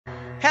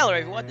Hello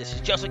everyone, this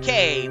is Joseph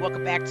K.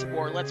 Welcome back to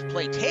more Let's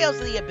Play Tales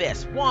of the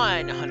Abyss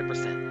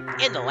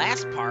 100%. In the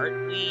last part,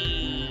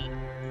 we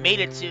made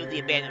it to the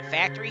abandoned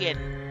factory and,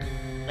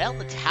 well,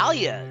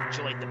 Natalia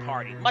joined the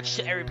party, much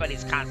to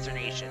everybody's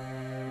consternation.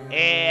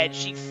 And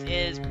she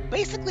is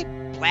basically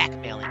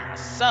blackmailing us,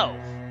 so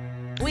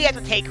we have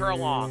to take her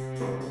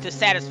along to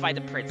satisfy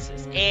the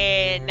princess.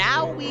 And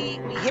now we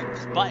hit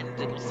this button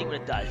to go see what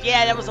it does.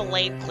 Yeah, that was a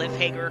lame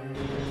cliffhanger,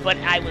 but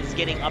I was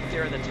getting up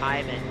there at the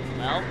time and,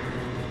 well,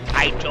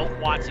 I don't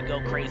want to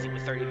go crazy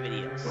with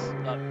 30-minute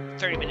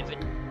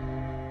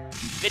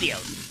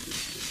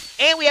videos.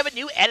 And we have a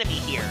new enemy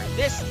here.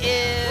 This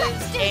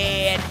is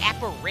an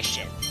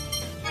apparition.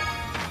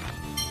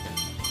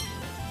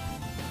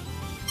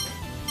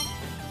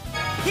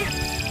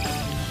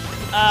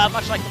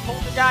 Much like the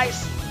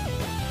poltergeist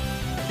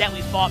that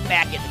we fought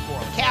back in the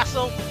Coral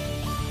Castle,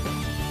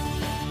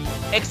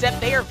 except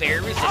they are very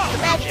resistant to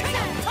magic.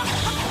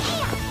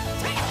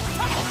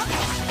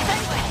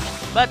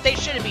 But they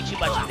shouldn't be too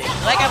much of this.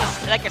 Like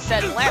I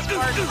said in the last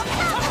part,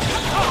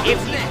 if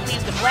you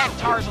leave the black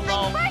tars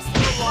alone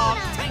too long,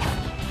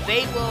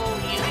 they will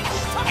use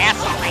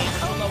acid rain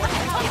to lower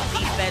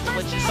defense,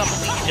 which is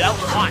something we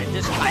don't want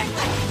this time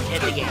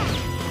in the game.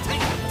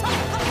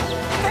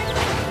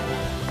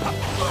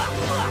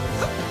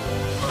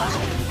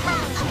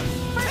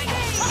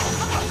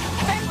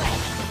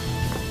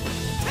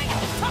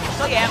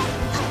 So yeah.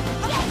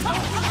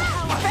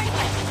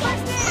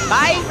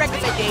 My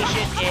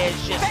recommendation is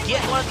just get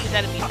one of these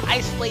enemies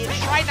isolated.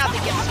 Try not to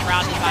get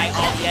surrounded by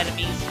all the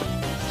enemies.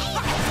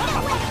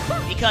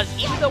 Because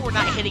even though we're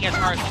not hitting as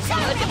hard as we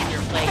could if we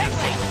were playing on,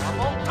 say,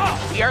 normal,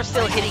 we are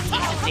still hitting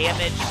decent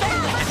damage, so we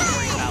don't have to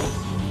worry about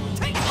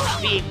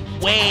being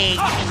way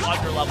too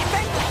under level.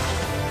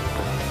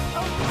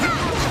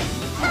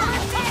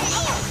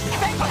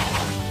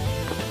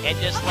 And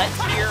just let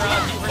Tyr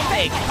do her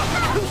thing.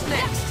 Who's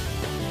next?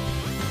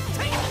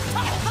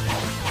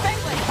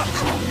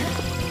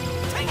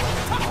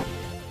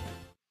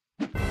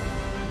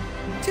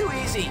 Too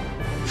easy.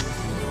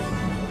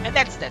 And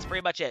that's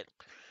pretty much it.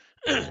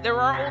 There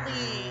are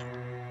only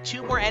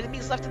 2 more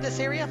enemies left in this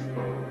area.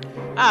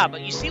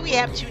 But you see we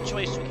have 2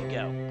 choices we can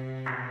go.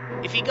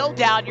 If you go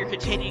down, you're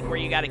continuing where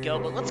you gotta go,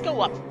 but let's go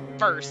up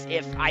first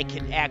if I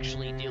can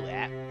actually do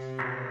that.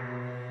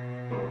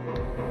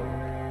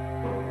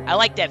 I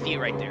like that view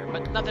right there,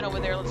 but nothing over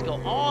there. Let's go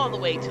all the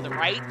way to the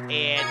right,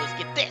 and let's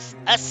get this,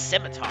 a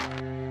scimitar,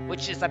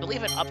 which is, I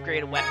believe, an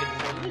upgraded weapon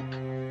for Luke.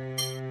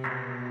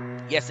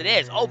 Yes, it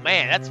is. Oh,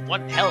 man, that's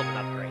one hell of an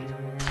upgrade.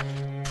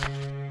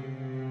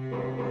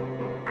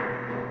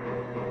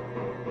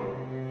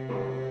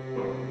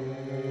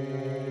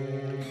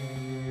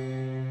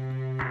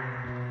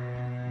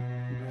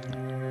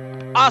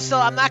 Also,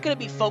 I'm not going to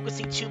be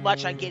focusing too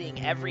much on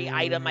getting every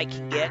item I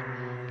can get,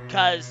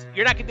 because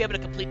you're not going to be able to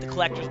complete the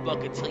collector's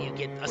book until you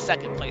get a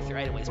second playthrough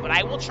anyways. But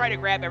I will try to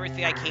grab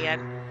everything I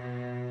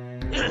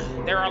can.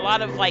 There are a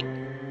lot of, like,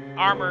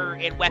 armor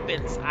and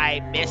weapons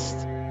I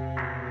missed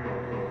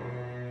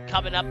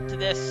coming up to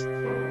this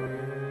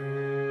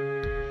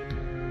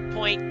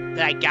point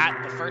that I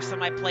got the first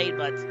time I played,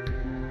 but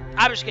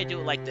I'm just going to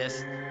do it like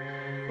this.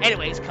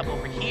 Anyways, come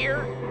over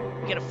here,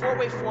 get a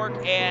 4-way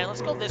fork, and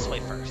let's go this way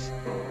first.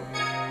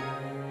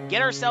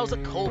 Get ourselves a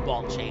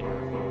cobalt chamber.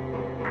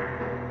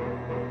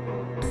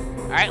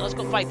 Alright, let's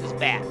go fight this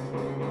bat.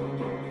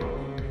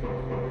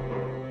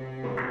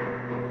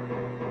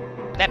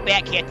 That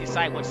bat can't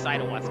decide which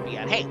side it wants to be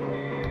on. Hey!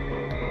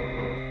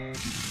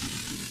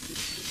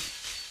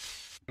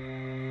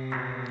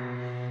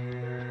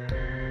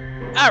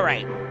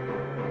 Alright.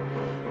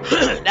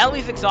 Now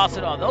we've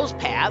exhausted all those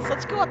paths,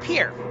 let's go up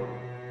here.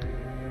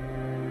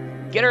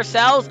 Get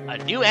ourselves a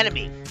new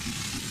enemy.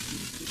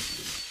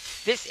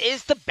 This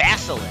is the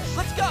Basilisk.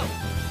 Let's go!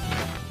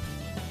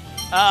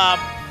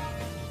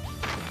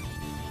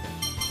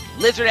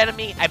 Lizard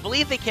enemy. I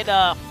believe they can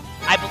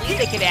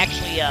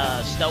actually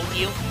stone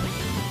you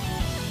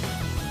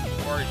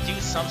or do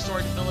some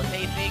sort of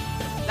debilitating thing.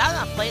 Now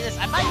that I'm playing this,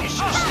 I might just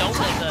use stone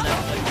as a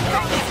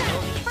debilitating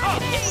ability to get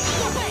hit.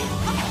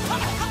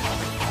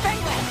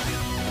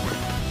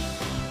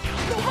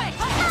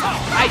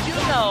 I do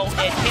know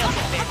in Tales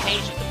of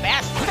Fantasia, the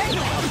Basilisk is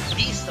a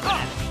beast of an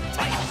enemy.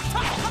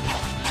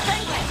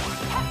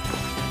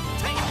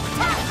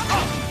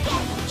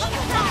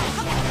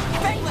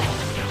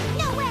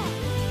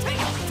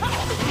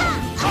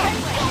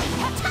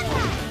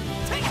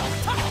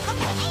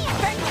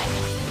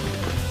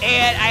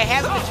 And I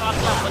haven't been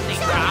talking about what they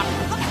drop,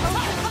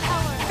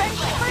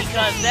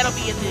 because that'll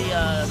be in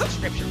the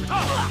description.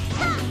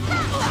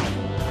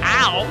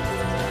 Ow!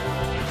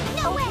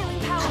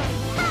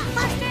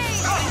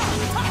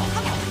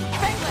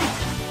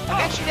 I've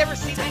actually never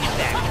seen them do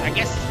that. I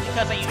guess it's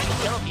because I usually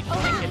kill people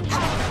thinking,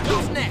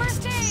 who's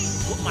next?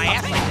 Whoop my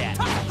ass like that.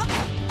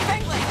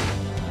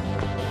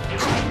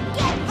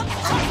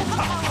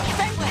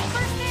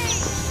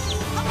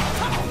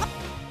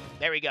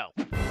 There we go.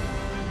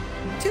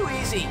 Too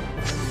easy.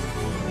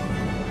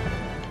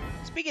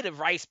 Speaking of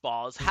rice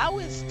balls, how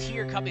is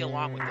Tyr coming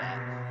along with that?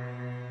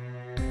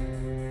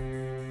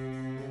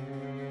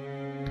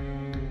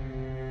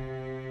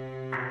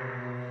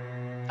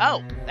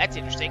 Oh, that's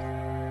interesting.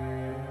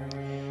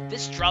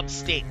 This drum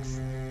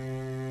stings.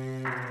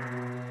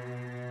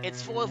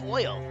 It's full of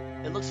oil.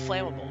 It looks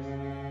flammable.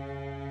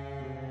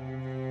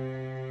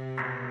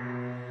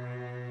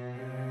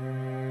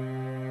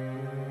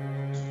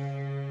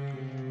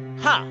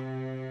 Huh.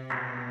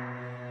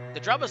 The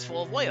drum is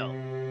full of oil.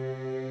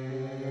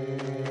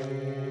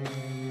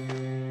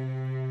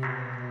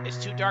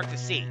 It's too dark to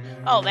see.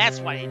 Oh, that's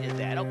why they did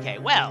that. Okay,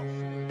 well.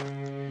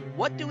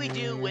 What do we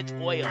do with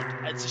oil?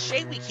 It's a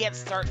shame we can't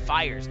start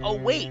fires. Oh,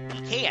 wait, we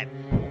can.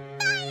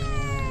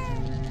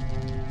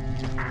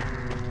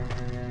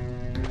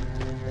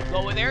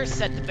 Go in there,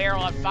 set the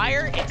barrel on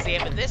fire,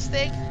 examine this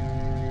thing.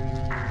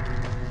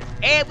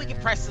 And we can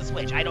press the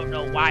switch. I don't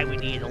know why we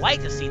needed a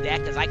light to see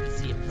that, because I can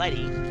see it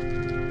plenty.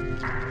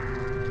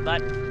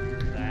 But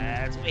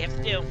that's what we have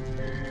to do.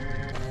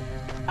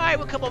 Alright,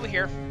 we'll come over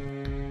here.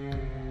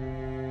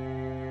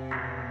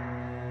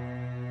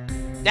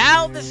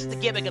 Now, this is the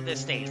gimmick of this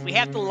stage. We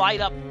have to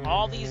light up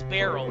all these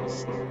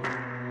barrels.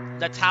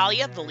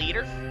 Natalia, the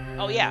leader.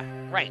 Oh, yeah,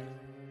 right.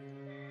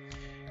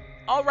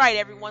 All right,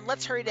 everyone,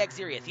 let's hurry to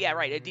Xeriath. Yeah,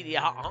 right. Is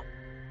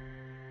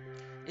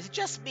it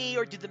just me,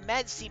 or do the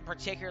men seem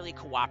particularly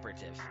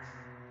cooperative?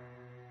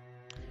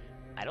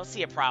 I don't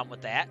see a problem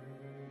with that.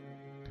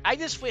 I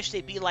just wish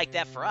they'd be like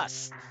that for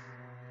us.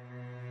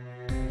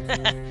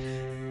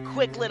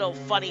 Quick little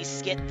funny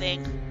skit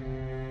thing.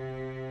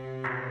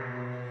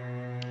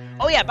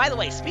 Oh yeah, by the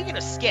way, speaking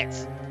of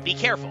skits, be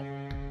careful.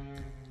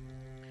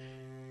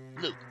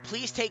 Luke,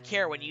 please take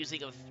care when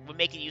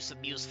making use of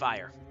Muse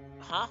fire.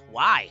 Huh?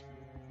 Why?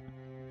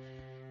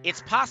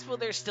 It's possible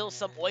there's still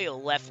some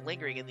oil left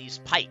lingering in these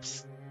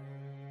pipes.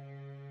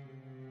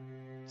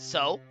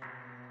 So,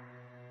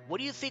 what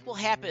do you think will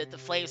happen if the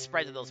flames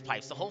spread to those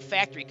pipes? The whole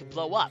factory could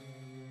blow up.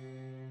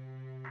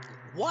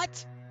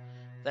 What?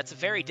 That's a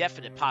very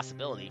definite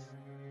possibility.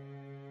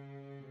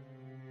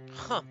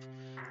 Huh.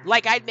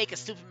 Like I'd make a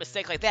stupid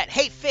mistake like that.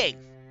 Hey, Fig!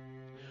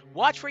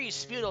 Watch where you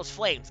spew those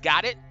flames,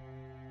 got it?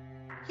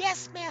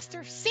 Yes,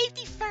 Master.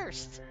 Safety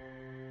first.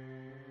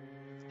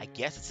 I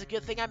guess it's a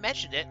good thing I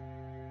mentioned it.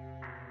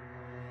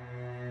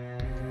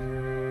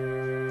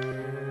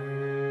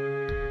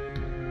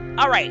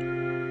 Alright.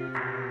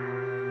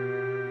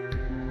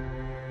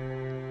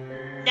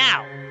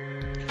 Now,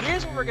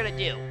 here's what we're going to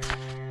do.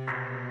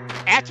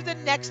 After the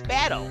next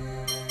battle,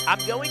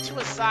 I'm going to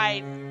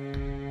assign...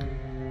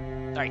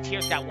 Alright,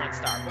 Tier's got 1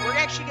 star. But we're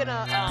actually going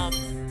to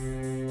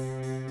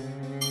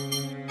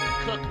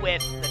cook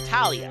with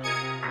Natalia.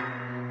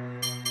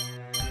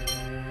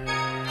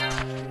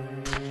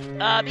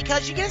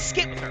 Because you get a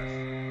skit with her.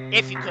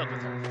 If you cook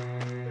with her.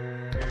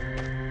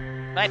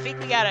 But I think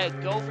we got to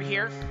go over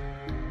here.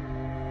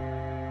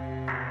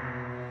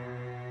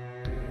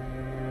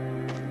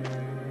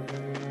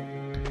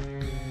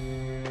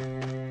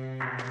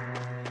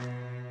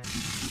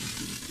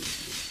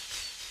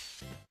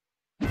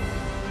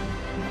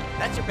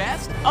 That's your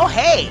best? Oh,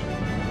 hey!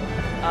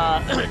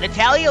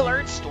 Natalia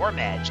learns Storm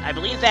Edge. I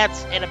believe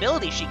that's an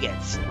ability she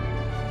gets.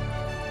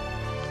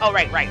 Oh,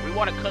 right. We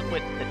want to cook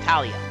with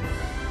Natalia.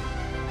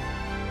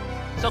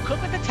 So,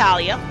 cook with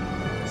Natalia.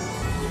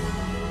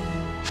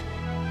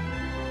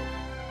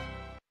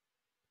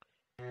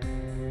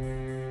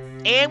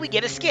 And we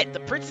get a skit. The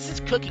Princess's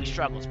Cooking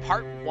Struggles,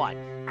 Part 1.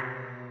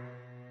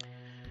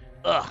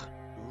 Ugh.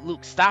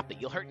 Luke, stop it.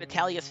 You'll hurt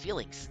Natalia's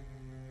feelings.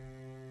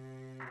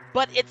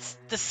 But it's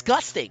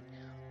disgusting.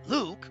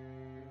 Luke,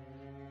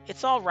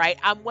 it's all right.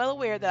 I'm well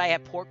aware that I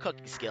have poor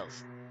cooking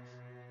skills.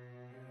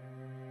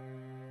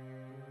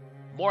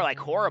 More like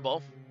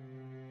horrible.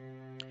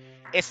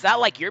 It's not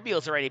like your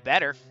meals are any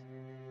better.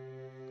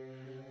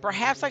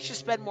 Perhaps I should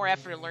spend more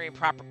effort in learning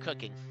proper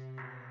cooking.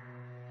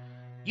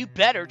 You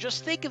better.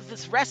 Just think of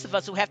this rest of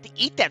us who have to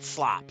eat that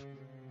slop.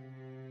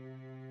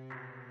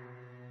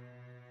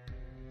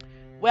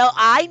 Well,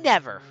 I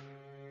never.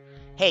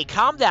 Hey,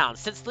 calm down.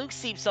 Since Luke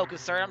seems so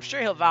concerned, I'm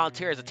sure he'll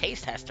volunteer as a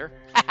taste tester.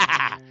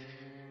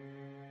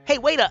 Hey,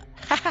 wait up.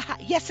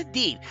 Yes,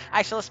 indeed.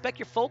 I shall expect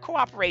your full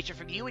cooperation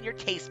from you and your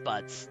taste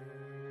buds.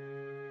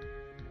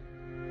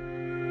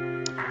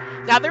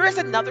 Now, there is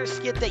another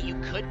skit that you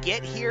could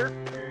get here.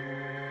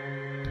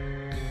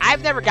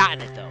 I've never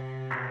gotten it, though.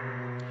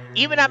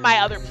 Even on my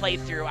other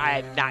playthrough, I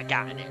have not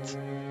gotten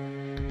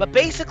it. But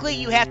basically,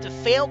 you have to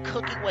fail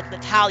cooking with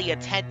Natalia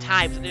 10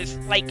 times. And there's,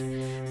 like,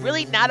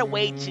 really not a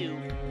way to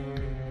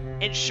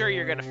ensure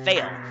you're going to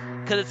fail.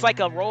 Because it's like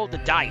a roll of the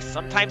dice.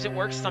 Sometimes it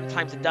works,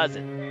 sometimes it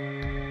doesn't.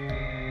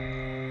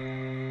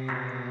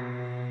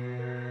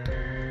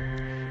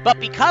 But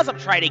because I'm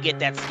trying to get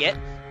that skit,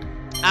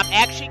 I'm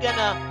actually going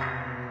to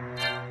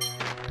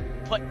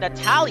put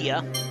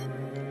Natalia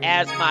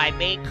as my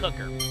main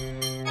cooker.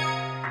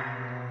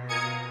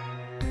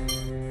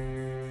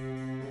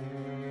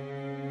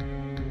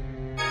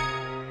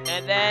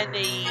 And then,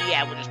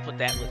 yeah, we'll just put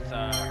that with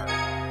her.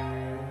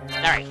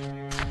 Alright.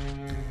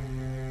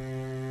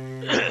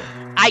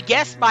 I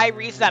guess my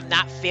reason I'm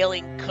not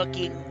failing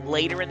cooking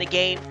later in the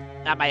game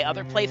on my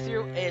other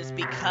playthrough is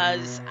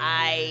because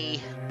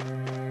I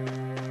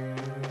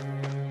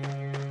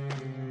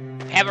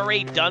have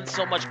already done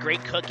so much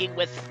great cooking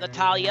with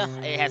Natalia,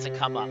 it hasn't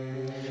come up.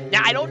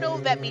 Now, I don't know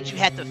if that means you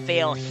had to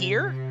fail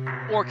here,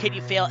 or can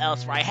you fail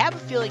elsewhere? I have a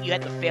feeling you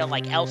had to fail,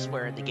 like,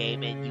 elsewhere in the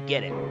game, and you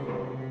get it.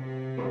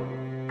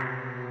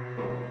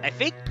 I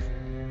think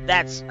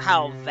that's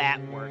how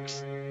that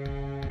works.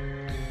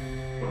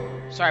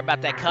 Sorry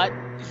about that cut.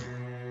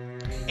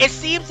 It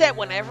seems that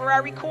whenever I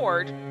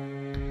record,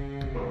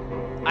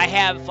 I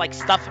have, like,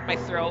 stuff in my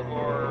throat,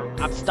 or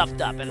I'm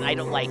stuffed up, and I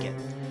don't like it.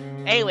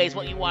 Anyways,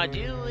 what you want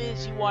to do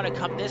is you want to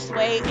come this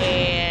way,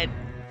 and...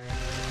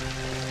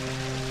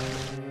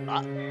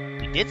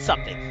 we did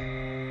something.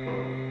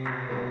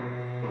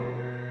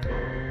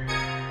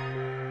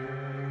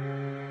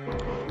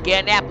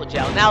 Get an apple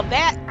gel. Now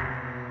that...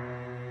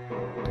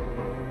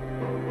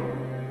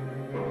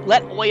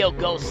 let oil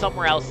go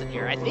somewhere else in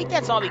here. I think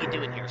that's all we can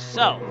do in here.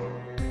 So...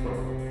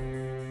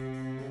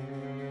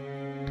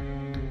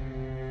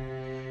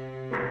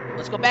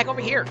 let's go back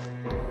over here.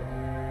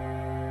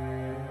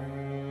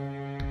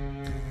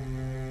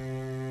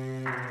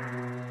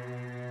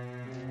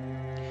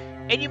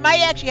 And you might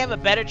actually have a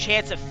better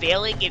chance of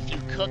failing if you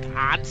cook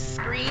on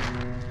screen,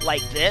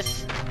 like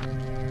this.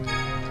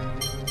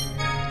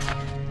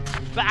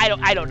 But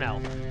I don't know.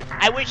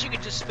 I wish you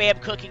could just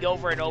spam cooking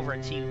over and over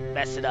until you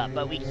mess it up.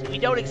 But we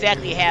don't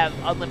exactly have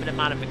unlimited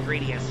amount of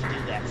ingredients to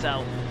do that.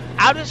 So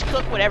I'll just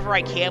cook whatever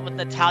I can with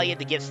Natalia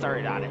to get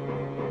started on it.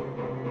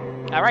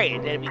 Alright,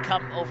 and then we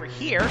come over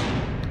here.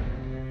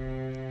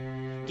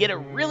 Get a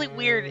really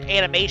weird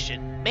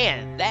animation.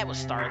 Man, that was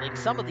startling.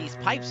 Some of these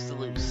pipes are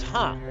loose,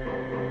 huh?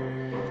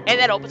 And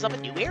that opens up a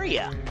new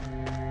area.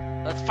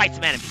 Let's fight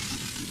some enemies.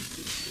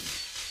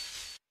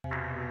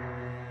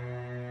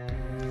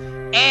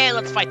 And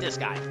let's fight this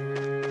guy.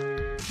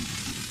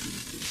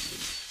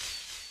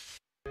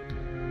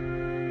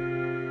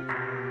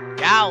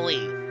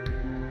 Golly.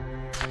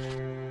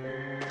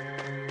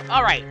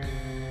 Alright.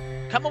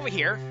 Come over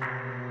here.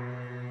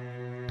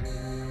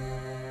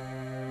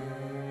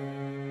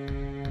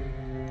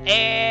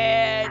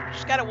 And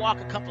just gotta walk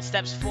a couple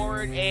steps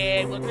forward,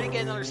 and we're gonna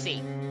get another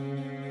scene.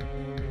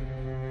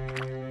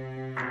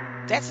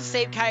 That's the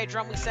same kind of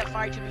drum we set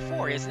fire to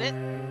before, isn't it?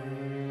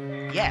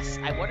 Yes,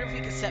 I wonder if we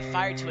can set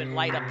fire to it and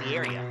light up the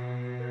area.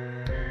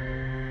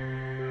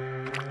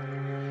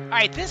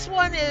 Alright, this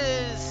one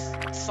is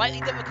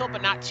slightly difficult,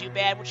 but not too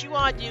bad. What you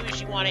want to do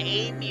is you want to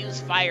aim, use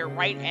fire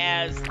right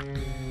as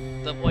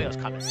the oil's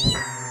coming.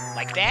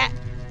 Like that.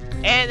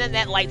 And then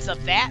that lights up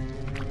that.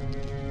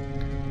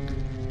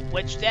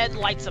 Which then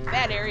lights up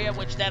that area,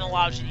 which then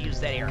allows you to use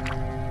that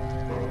area.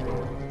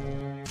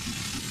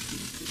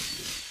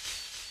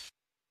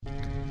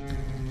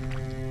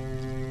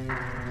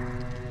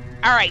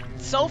 Alright,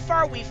 so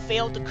far we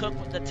failed to cook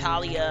with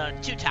Natalia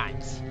 2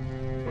 times.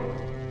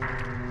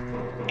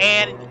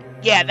 And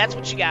yeah, that's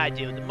what you gotta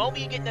do. The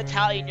moment you get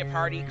Natalia in your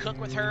party, cook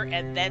with her,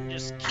 and then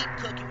just keep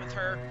cooking with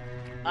her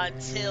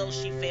until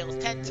she fails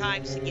 10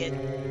 times to get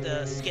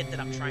the skit that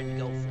I'm trying to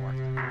go for.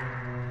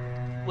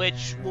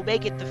 Which will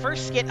make it the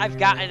first skit I've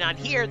gotten on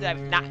here that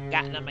I've not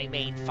gotten on my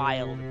main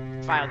file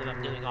that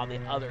I'm doing all the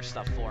other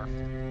stuff for.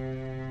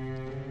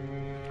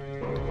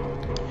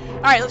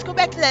 Alright, let's go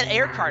back to that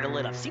air card I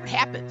lit up. See what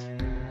happens.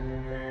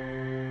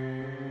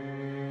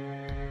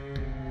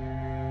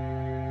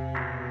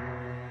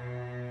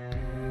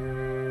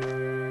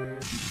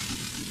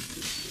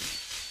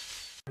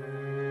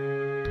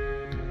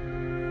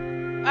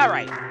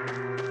 Alright.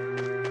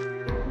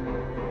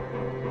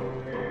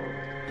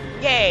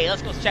 Yay,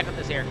 let's go check out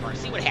this air car,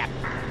 see what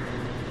happens.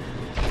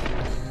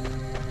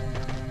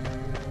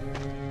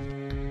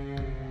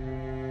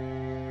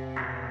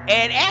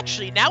 And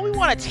actually, now we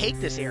want to take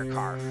this air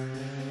car.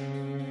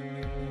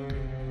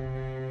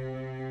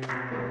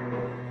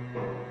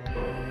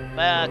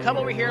 Come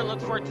over here,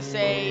 look for it to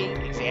say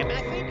examine,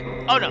 I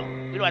think? Oh no,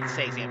 we don't have to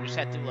say examine, we just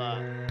have to,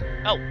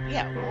 oh,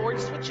 yeah, or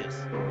switches.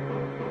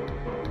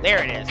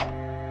 There it is.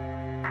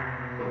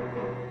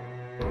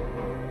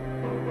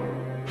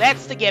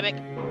 That's the gimmick.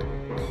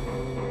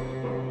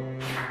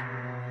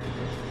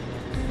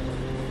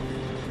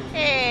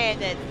 And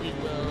then we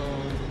will...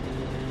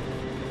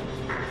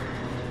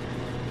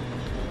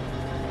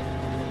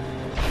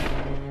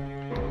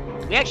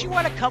 we actually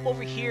want to come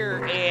over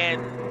here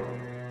and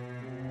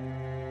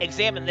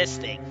examine this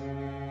thing.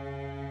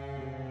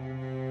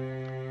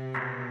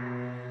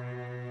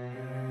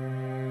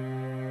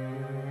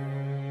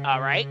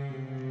 Alright.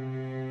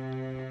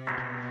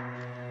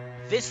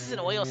 This is an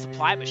oil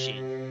supply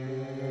machine.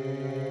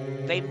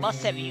 They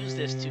must have used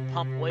this to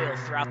pump oil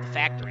throughout the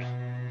factory.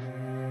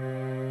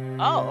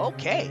 Oh,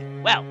 okay.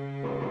 Well,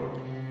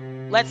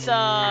 let's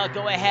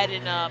go ahead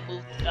and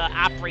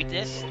operate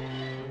this.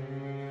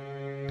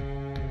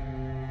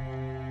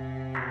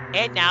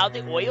 And now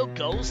the oil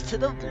goes to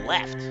the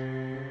left.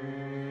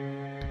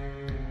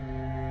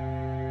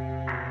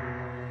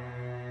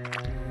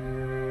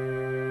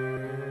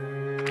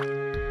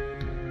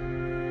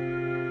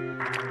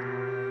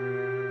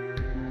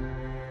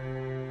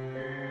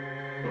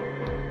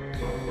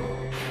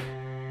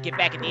 Get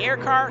back in the air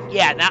car.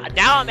 Yeah,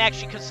 now I'm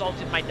actually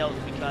consulting my notes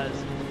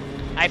because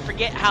I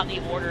forget how the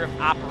order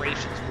of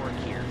operations work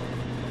here.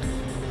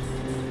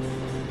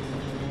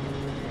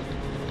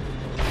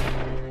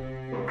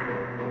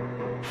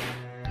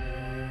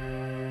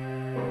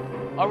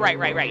 Oh, right.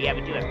 Yeah,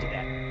 we do have to do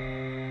that.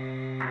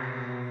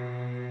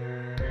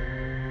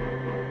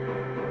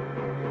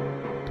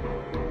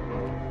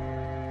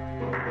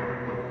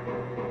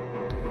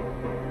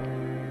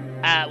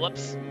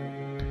 Whoops.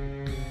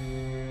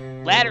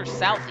 Ladder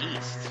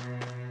southeast.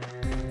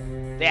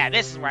 Yeah,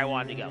 this is where I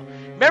wanted to go.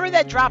 Remember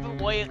that drop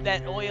of oil,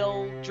 that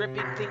oil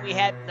dripping thing we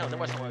had? No, there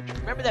wasn't oil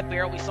dripping. Remember that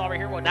barrel we saw right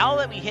here? Well, now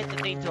that we hit the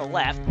thing to the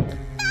left,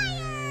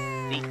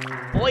 the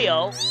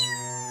oil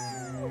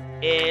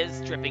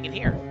is dripping in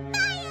here.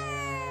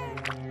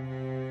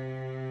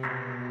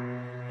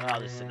 Oh,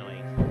 this is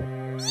annoying.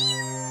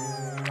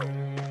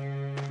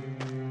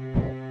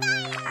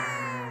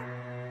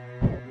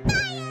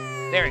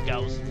 There it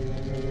goes.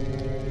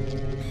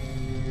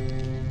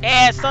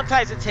 And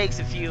sometimes it takes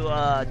a few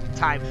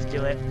times to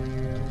do it.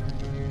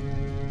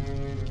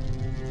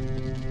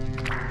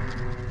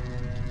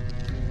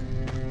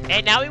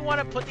 And now we want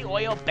to put the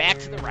oil back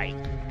to the right.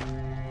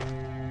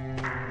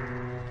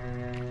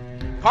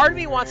 Part of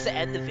me wants to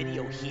end the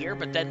video here,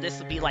 but then this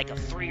will be like a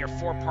 3 or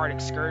 4 part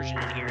excursion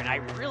in here, and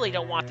I really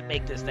don't want to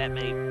make this that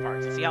many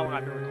parts. Let's see how long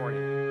I've been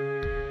recording.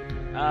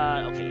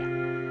 Okay,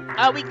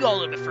 yeah. We can go a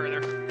little bit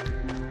further.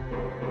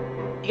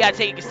 You gotta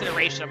take into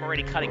consideration I'm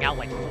already cutting out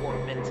like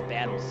 4 minutes of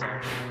battle, so.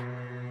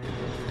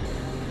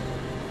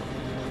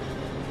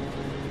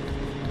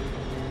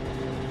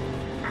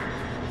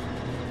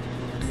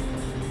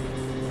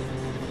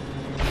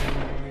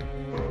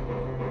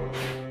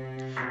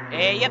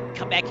 And yep,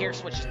 come back here,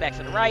 switch this back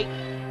to the right.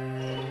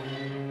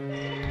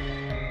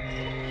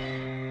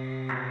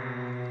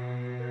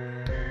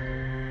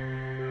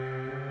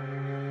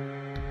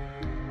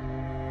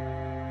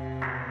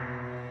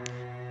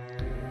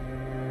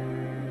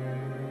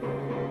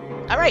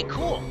 Alright,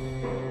 cool.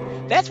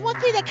 That's one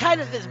thing that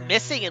kind of is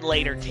missing in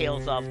later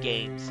Tales of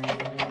games.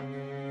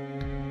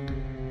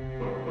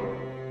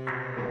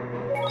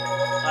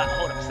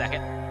 Hold up a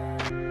second.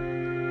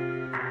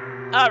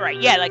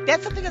 Alright, yeah, like,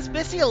 that's something that's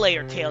missing in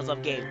later Tales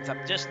of games.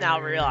 I'm just now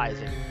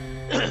realizing.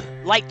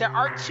 Like, there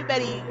aren't too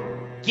many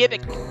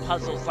gimmick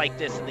puzzles like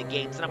this in the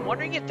games, and I'm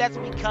wondering if that's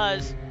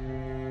because,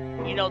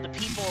 you know, the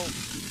people...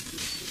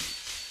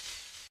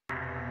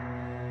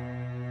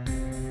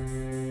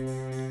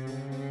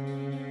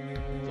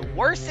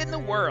 Worst in the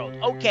world.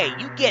 Okay,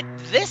 you get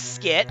this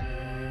skit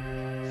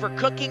for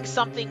cooking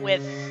something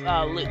with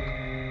Luke.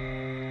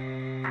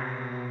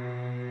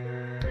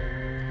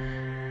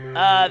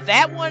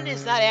 That one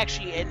is not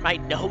actually in my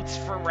notes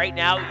for right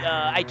now.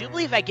 I do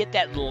believe I get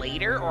that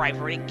later, or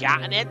I've already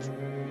gotten it.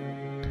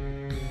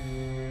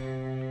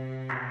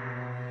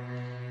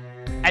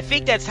 I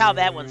think that's how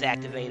that one's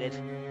activated.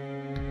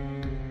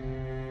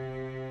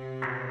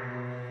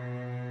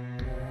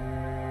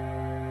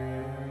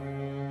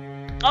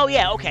 Oh,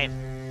 yeah, okay.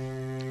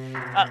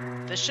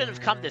 This shouldn't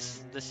have come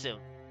this soon.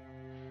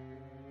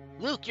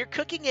 Luke, your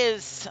cooking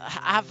is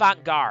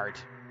avant-garde.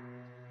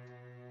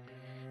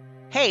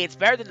 Hey, it's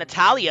better than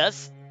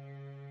Natalia's.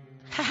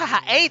 Haha,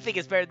 anything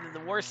is better than the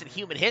worst in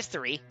human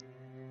history.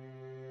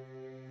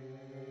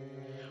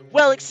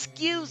 Well,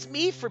 excuse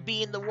me for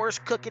being the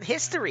worst cook in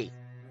history.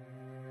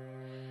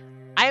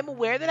 I am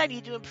aware that I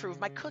need to improve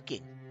my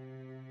cooking.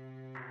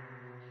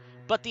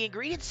 But the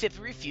ingredients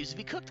simply refuse to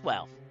be cooked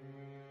well.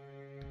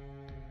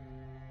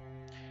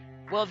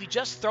 Well, if you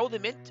just throw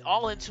them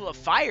all into a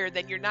fire,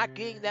 then you're not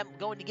going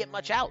to get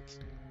much out.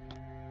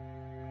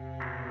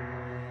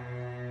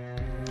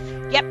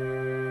 Yep.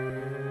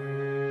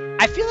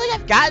 I feel like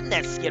I've gotten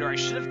that skit, or I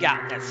should have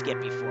gotten that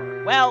skit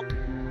before. Well,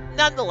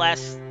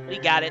 nonetheless, we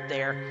got it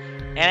there.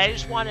 And I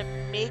just want to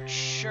make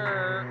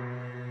sure...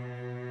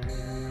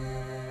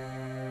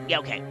 Yeah,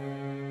 okay.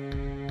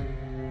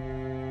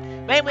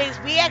 But anyways,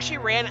 we actually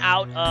ran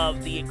out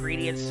of the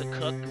ingredients to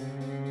cook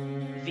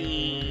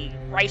the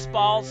rice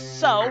balls,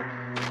 so...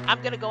 I'm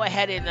going to go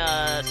ahead and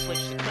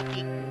switch the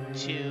cooking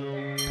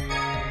to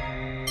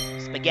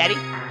spaghetti,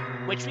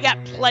 which we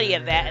got plenty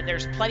of that, and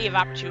there's plenty of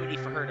opportunity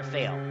for her to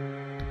fail.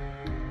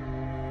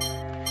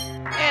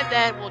 And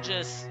then we'll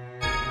just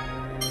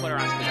put her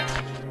on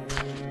spaghetti.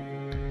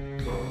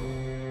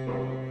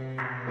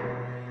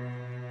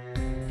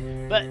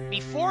 But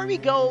before we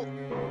go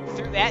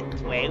through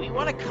that way, we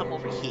want to come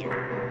over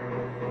here.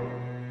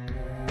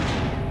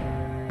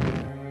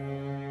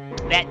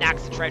 That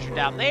knocks the treasure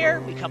down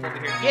there. We come over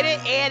here and get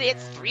it, and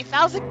it's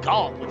 3,000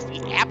 gold, which we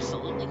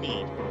absolutely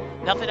need.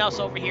 Nothing else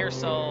over here,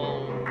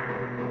 so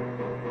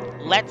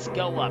let's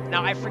go up.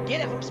 Now, I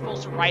forget if I'm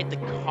supposed to ride the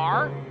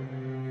car,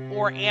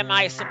 or am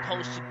I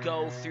supposed to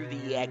go through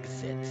the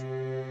exit?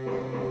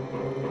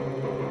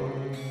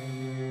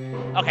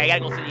 Okay, I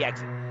gotta go through the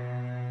exit.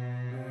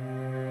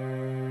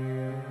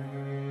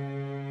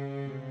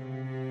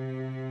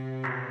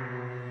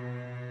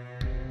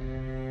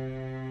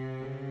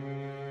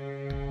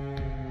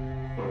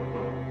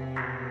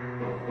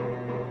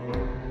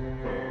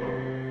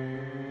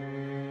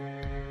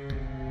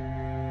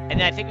 And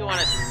then I think we want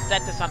to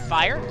set this on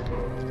fire.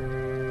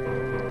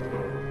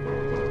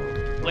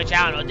 Which,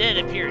 I don't know,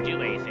 didn't appear to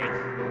do anything.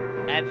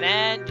 And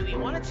then, do we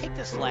want to take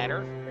this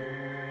ladder?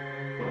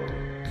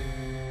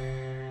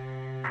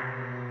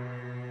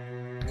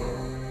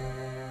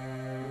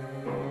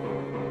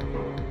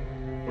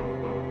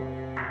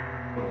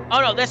 Oh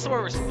no, this is where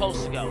we're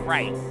supposed to go,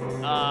 right.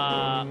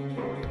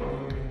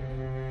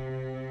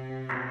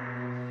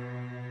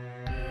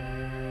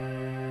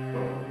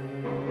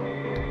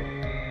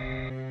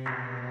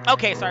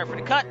 Okay, sorry for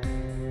the cut.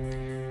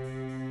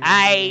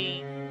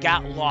 I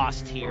got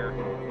lost here.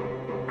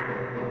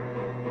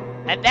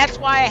 And that's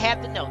why I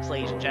have the notes,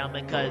 ladies and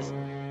gentlemen, because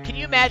can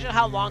you imagine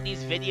how long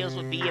these videos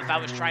would be if I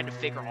was trying to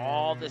figure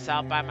all this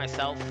out by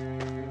myself?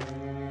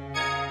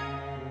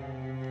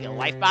 Get a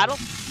life bottle?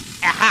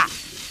 Aha!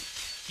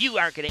 You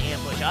aren't going to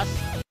ambush us.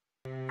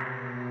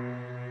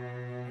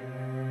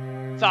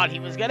 Thought he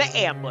was going to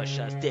ambush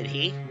us, did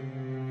he?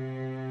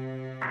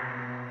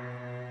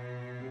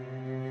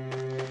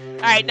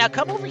 Alright, now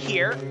come over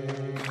here,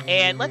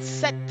 and let's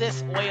set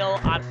this oil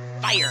on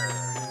fire.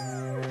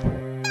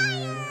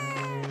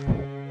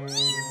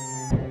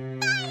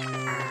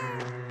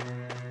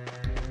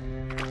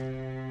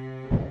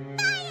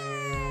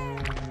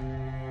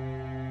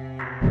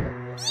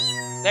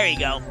 There you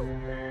go.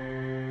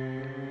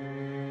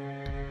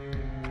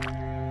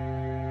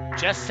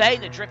 Just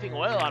setting the dripping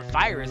oil on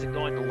fire isn't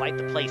going to light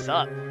the place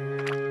up.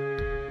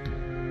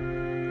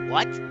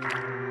 What?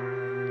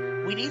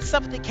 We need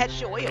something to catch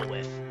the oil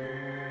with.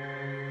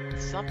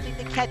 Something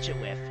to catch it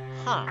with,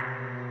 huh?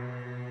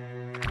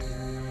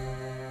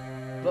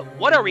 But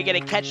what are we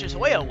going to catch this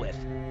oil with?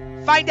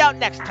 Find out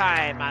next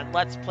time on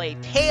Let's Play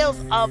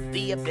Tales of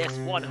the Abyss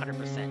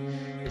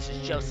 100%. This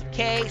is Joseph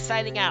K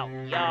signing out.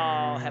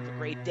 Y'all have a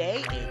great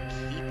day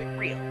and keep it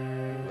real.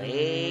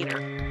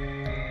 Later.